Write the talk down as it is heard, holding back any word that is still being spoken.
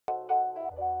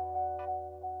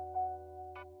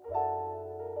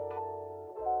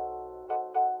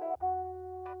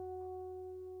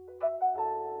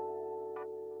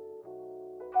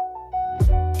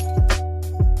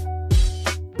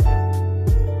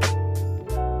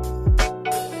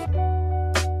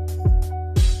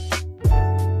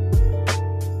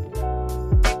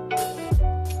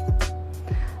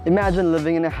Imagine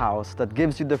living in a house that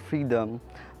gives you the freedom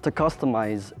to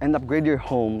customize and upgrade your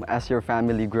home as your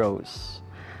family grows.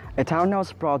 A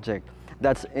townhouse project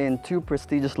that's in two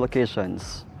prestigious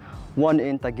locations, one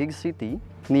in Taguig City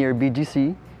near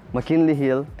BGC, Mckinley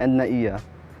Hill, and NAIA,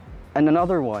 and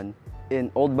another one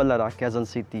in Old Balara Quezon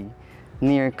City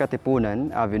near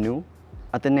Katipunan Avenue,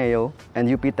 Ateneo, and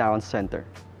UP Town Center.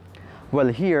 Well,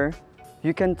 here,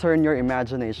 you can turn your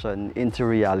imagination into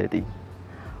reality.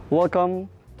 Welcome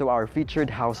to our featured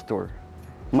house tour.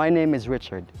 My name is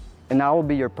Richard, and I will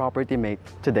be your property mate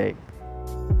today.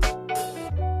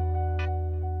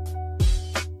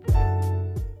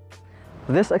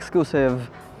 This exclusive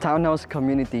townhouse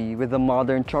community with a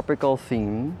modern tropical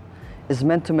theme is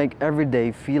meant to make every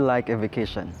day feel like a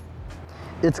vacation.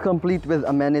 It's complete with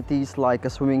amenities like a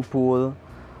swimming pool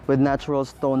with natural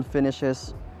stone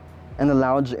finishes and a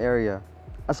lounge area,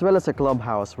 as well as a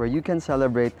clubhouse where you can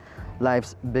celebrate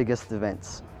life's biggest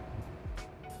events.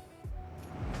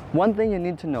 One thing you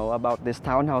need to know about this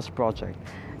townhouse project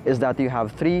is that you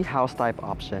have three house type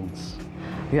options.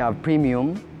 You have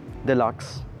premium,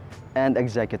 deluxe, and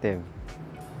executive.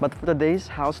 But for today's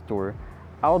house tour,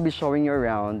 I'll be showing you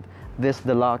around this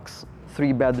deluxe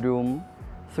 3-bedroom,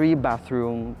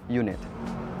 3-bathroom unit.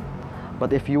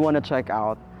 But if you want to check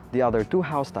out the other two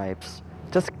house types,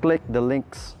 just click the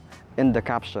links in the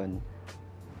caption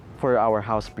for our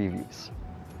house previews.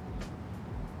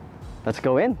 Let's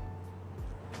go in.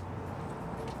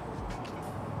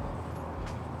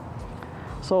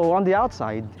 So on the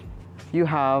outside, you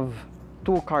have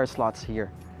 2 car slots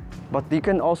here, but you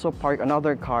can also park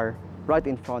another car right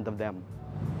in front of them.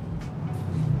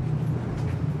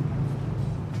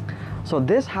 So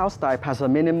this house type has a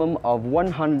minimum of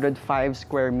 105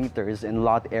 square meters in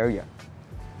lot area.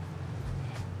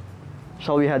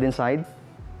 Shall we head inside?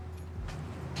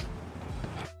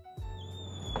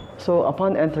 So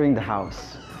upon entering the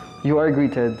house, you are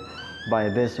greeted by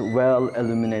this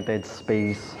well-illuminated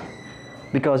space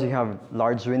because you have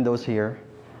large windows here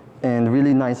and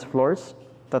really nice floors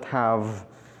that have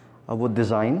a wood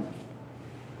design.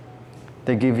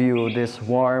 They give you this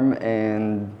warm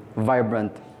and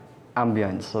vibrant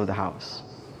ambience of the house.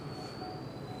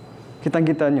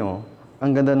 Kitang-kita nyo,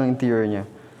 ang ganda ng interior niya.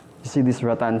 You see these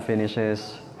rattan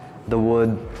finishes, the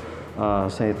wood,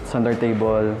 center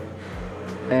table,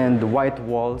 and white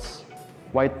walls,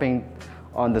 white paint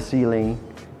on the ceiling.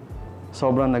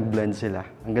 Sobrang nag-blend sila.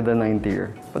 Ang ganda ng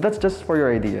interior. But that's just for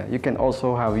your idea. You can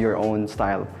also have your own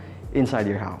style inside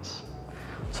your house.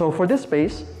 So for this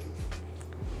space,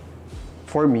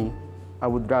 for me, I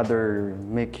would rather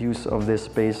make use of this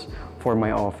space for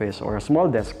my office or a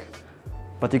small desk.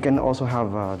 But you can also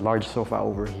have a large sofa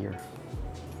over here.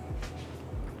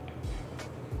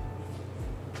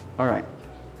 Alright,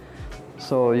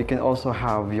 so you can also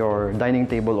have your dining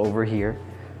table over here.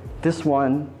 This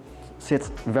one sits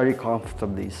very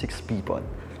comfortably, 6 people.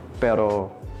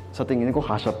 Pero sa tingin ko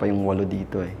kasya pa yung 8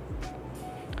 dito eh.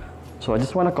 So I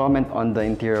just want to comment on the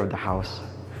interior of the house.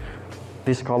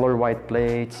 These color white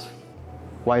plates,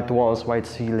 white walls, white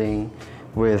ceiling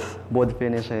with wood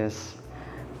finishes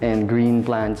and green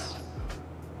plants.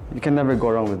 You can never go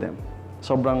wrong with them.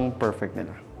 Sobrang perfect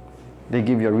nila. They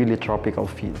give you a really tropical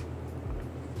feel.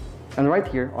 And right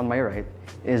here on my right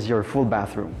is your full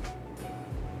bathroom.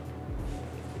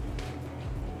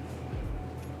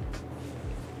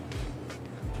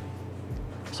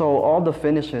 So all the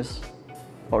finishes,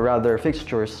 or rather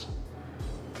fixtures,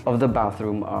 of the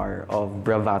bathroom are of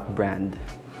Bravat brand.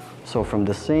 So from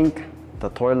the sink, the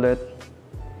toilet,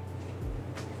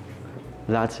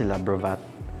 lahat sila Bravat.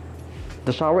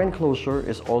 The shower enclosure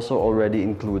is also already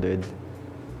included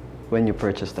when you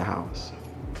purchase the house.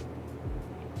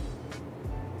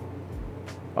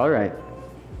 Alright,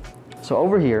 so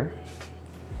over here,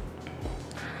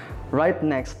 right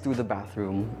next to the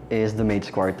bathroom is the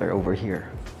maid's quarter over here.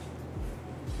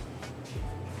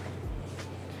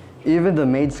 Even the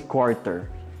maid's quarter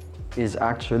is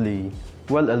actually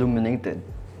well illuminated.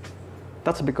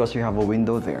 That's because you have a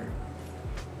window there.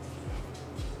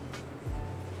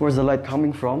 Where's the light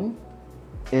coming from?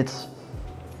 It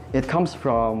comes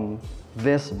from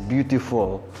this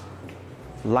beautiful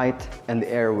light and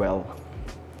air well.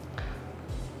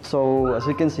 So as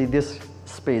you can see, this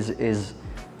space is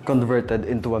converted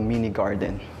into a mini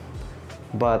garden.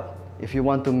 But if you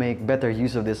want to make better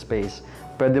use of this space,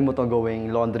 pwede mo to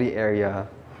gawing laundry area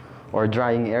or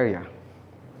drying area.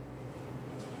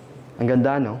 Ang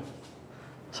ganda, no?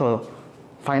 So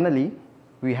finally,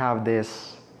 we have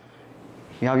this.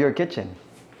 You have your kitchen.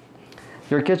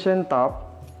 Your kitchen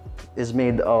top is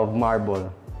made of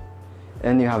marble,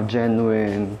 and you have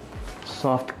genuine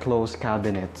soft close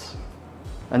cabinets.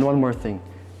 And one more thing.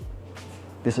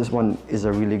 This is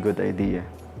a really good idea.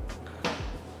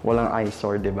 Walang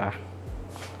eyesore, diba?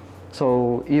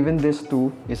 So even this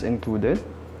too is included.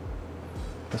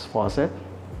 This faucet.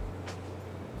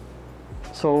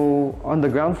 So on the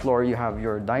ground floor, you have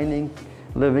your dining,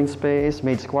 living space,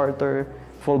 maid's quarter,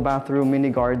 full bathroom, mini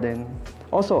garden.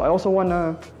 Also, I also want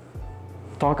to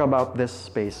talk about this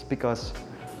space because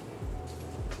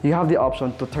you have the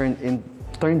option to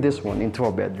turn this one into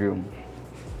a bedroom,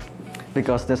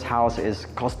 because this house is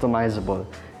customizable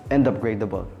and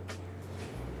upgradable.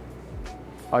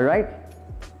 All right,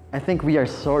 I think we are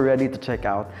so ready to check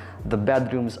out the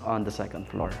bedrooms on the second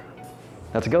floor.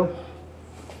 Let's go.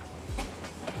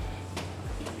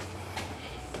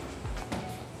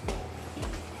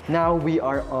 Now we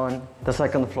are on the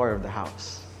second floor of the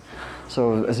house.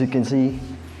 So as you can see,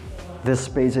 this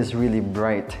space is really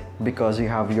bright because you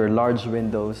have your large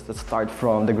windows that start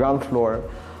from the ground floor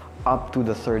up to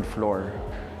the third floor.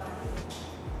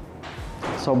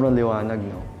 Sobrang liwanag,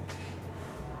 no?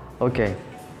 Okay,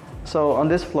 so on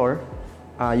this floor,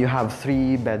 you have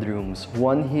 3 bedrooms.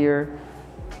 One here,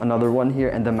 another one here,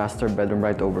 and the master bedroom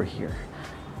right over here.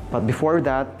 But before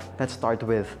that, let's start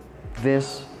with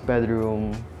this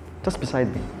bedroom just beside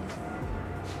me.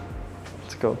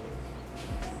 Let's go.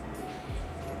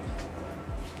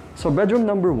 So bedroom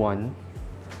number 1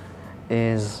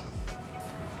 is,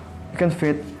 you can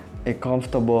fit a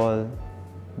comfortable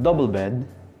double bed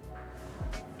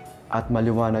at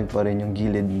maliwanag pa rin yung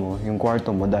gilid mo, yung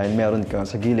kwarto mo, dahil meron ka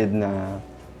sa gilid na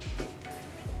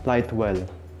light well.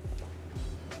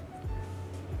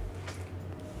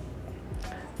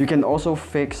 You can also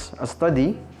fix a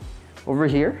study over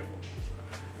here.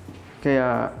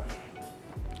 Kaya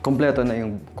kompleto na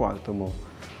yung kwarto mo.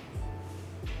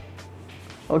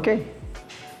 Okay,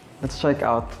 let's check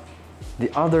out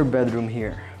the other bedroom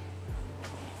here.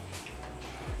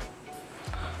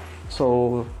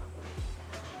 So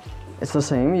it's the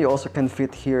same. You also can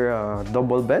fit here a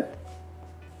double bed.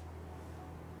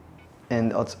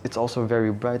 And it's also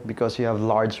very bright because you have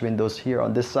large windows here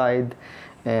on this side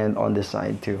and on this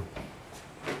side too.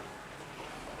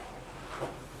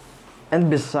 And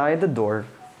beside the door,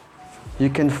 you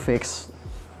can fix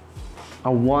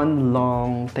a one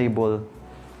long table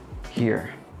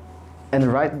here. And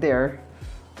right there,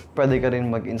 pwede ka rin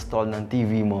mag-install ng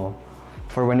TV mo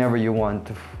for whenever you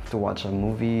want to watch a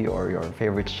movie or your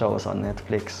favorite shows on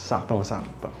Netflix.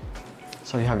 Saktong-sakto.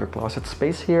 So you have your closet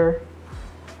space here.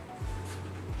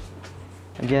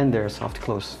 Again, there's soft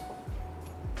close.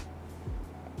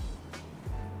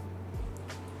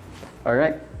 All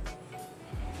right.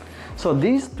 So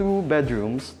these 2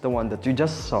 bedrooms, the one that you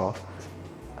just saw,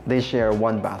 they share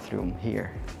 1 bathroom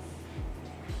here.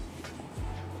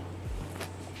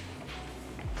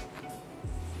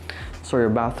 So your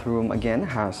bathroom again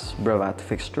has Bravat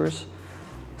fixtures,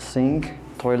 sink,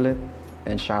 toilet,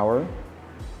 and shower.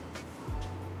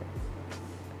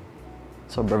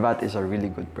 So Bravat is a really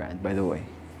good brand, by the way.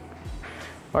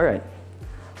 All right,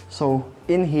 so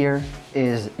in here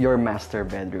is your master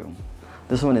bedroom.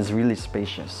 This one is really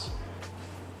spacious.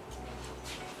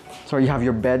 So you have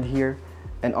your bed here,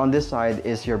 and on this side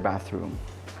is your bathroom.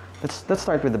 Let's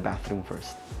start with the bathroom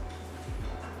first.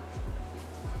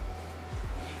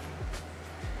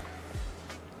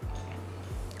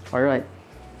 All right.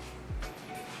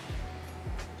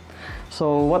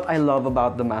 So what I love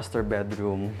about the master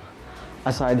bedroom,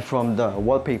 aside from the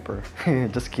wallpaper,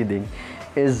 just kidding,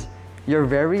 is your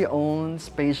very own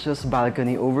spacious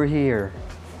balcony over here.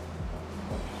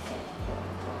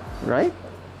 Right?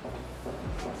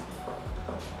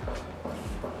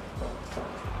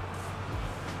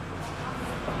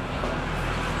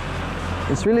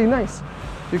 It's really nice.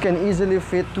 You can easily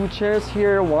fit 2 chairs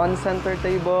here, 1 center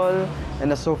table,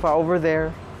 and a sofa over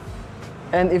there.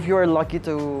 And if you're lucky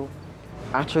to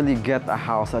actually get a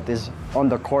house that is on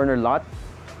the corner lot,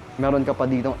 meron ka pa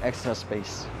ditong extra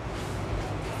space.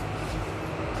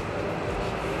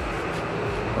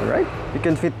 Alright, you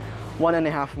can fit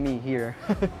 1.5 me here.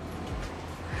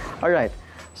 Alright,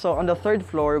 so on the 3rd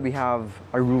floor we have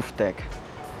a roof deck.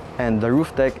 And the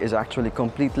roof deck is actually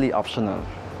completely optional.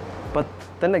 But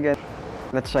then again,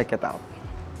 let's check it out.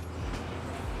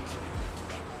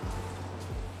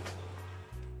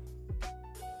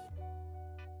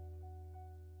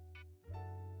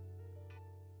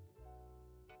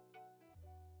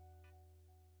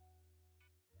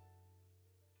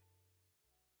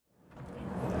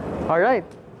 All right,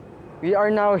 we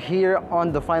are now here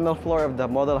on the final floor of the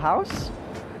model house.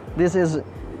 This is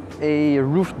a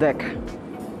roof deck.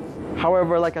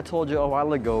 However, like I told you a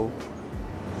while ago,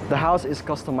 the house is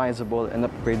customizable and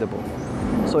upgradable.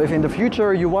 So if in the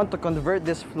future you want to convert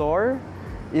this floor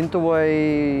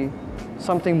into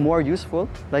something more useful,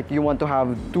 like you want to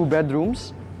have 2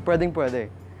 bedrooms, pwedeng-pwede.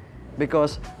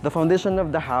 Because the foundation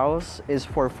of the house is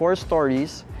for 4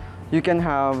 stories. You can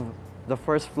have the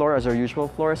first floor as your usual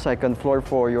floor, second floor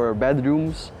for your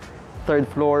bedrooms, third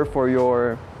floor for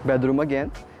your bedroom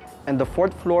again, and the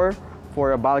fourth floor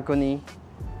for a balcony,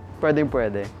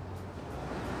 pwedeng-pwede.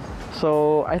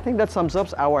 So I think that sums up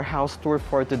our house tour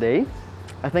for today.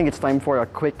 I think it's time for a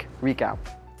quick recap.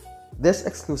 This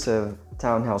exclusive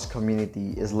townhouse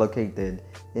community is located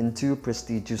in 2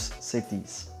 prestigious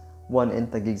cities, one in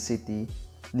Taguig City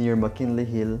near Mckinley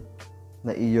Hill,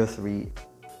 NAIA 3,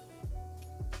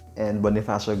 and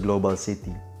Bonifacio Global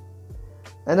City,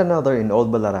 and another in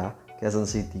Old Balara Quezon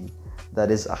City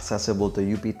that is accessible to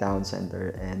UP Town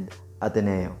Center and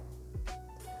Ateneo.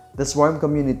 This warm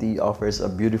community offers a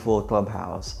beautiful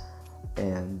clubhouse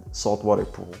and saltwater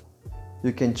pool.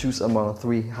 You can choose among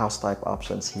 3 house type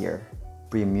options here: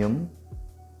 Premium,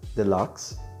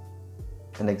 Deluxe,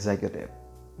 and Executive.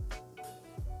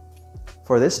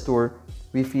 For this tour,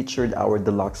 we featured our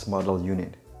Deluxe model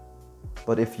unit.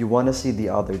 But if you want to see the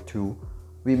other 2,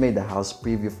 we made a house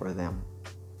preview for them.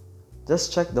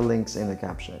 Just check the links in the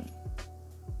caption.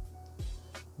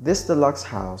 This Deluxe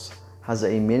house has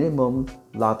a minimum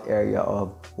lot area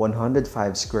of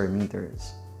 105 square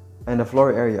meters and a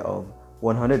floor area of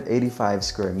 185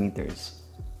 square meters,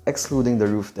 excluding the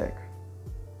roof deck.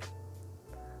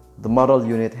 The model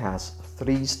unit has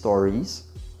 3 stories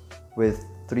with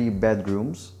 3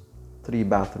 bedrooms, 3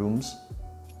 bathrooms,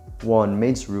 1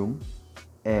 maid's room,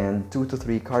 and 2 to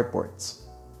 3 carports.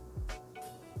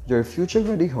 Your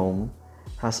future-ready home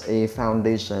has a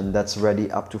foundation that's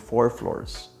ready up to 4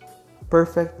 floors,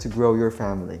 perfect to grow your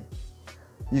family.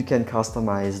 You can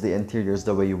customize the interiors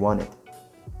the way you want it,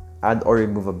 add or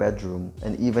remove a bedroom,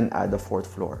 and even add a 4th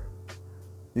floor.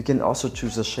 You can also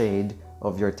choose a shade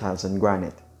of your tiles and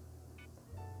granite.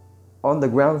 On the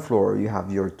ground floor, you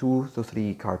have your 2 to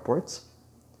 3 carports,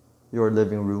 your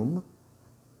living room,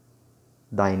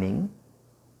 dining,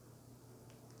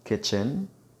 kitchen,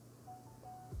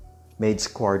 maid's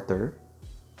quarter,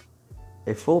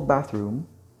 a full bathroom,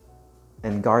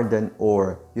 and garden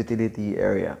or utility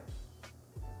area.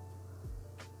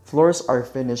 Floors are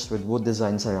finished with wood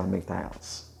design ceramic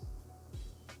tiles.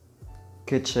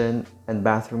 Kitchen and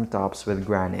bathroom tops with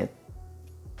granite.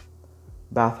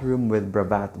 Bathroom with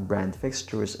Bravat brand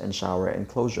fixtures and shower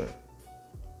enclosure.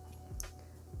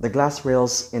 The glass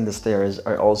rails in the stairs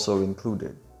are also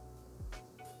included.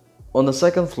 On the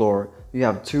 2nd floor, you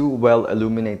have 2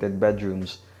 well-illuminated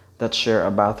bedrooms that share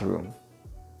a bathroom,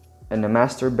 and a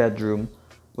master bedroom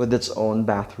with its own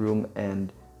bathroom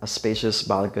and a spacious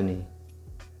balcony.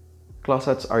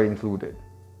 Closets are included.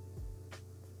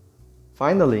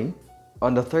 Finally,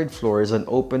 on the 3rd floor is an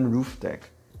open roof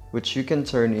deck, which you can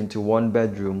turn into 1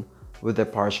 bedroom with a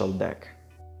partial deck.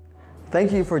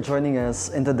 Thank you for joining us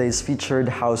in today's featured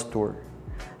house tour.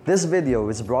 This video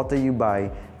is brought to you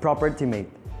by PropertyM8,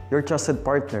 your trusted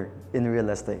partner in real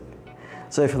estate.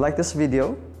 So if you like this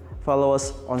video, follow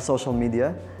us on social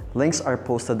media. Links are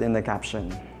posted in the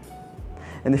caption.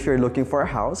 And if you're looking for a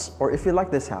house, or if you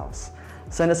like this house,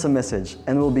 send us a message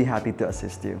and we'll be happy to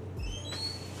assist you.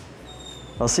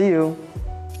 I'll see you.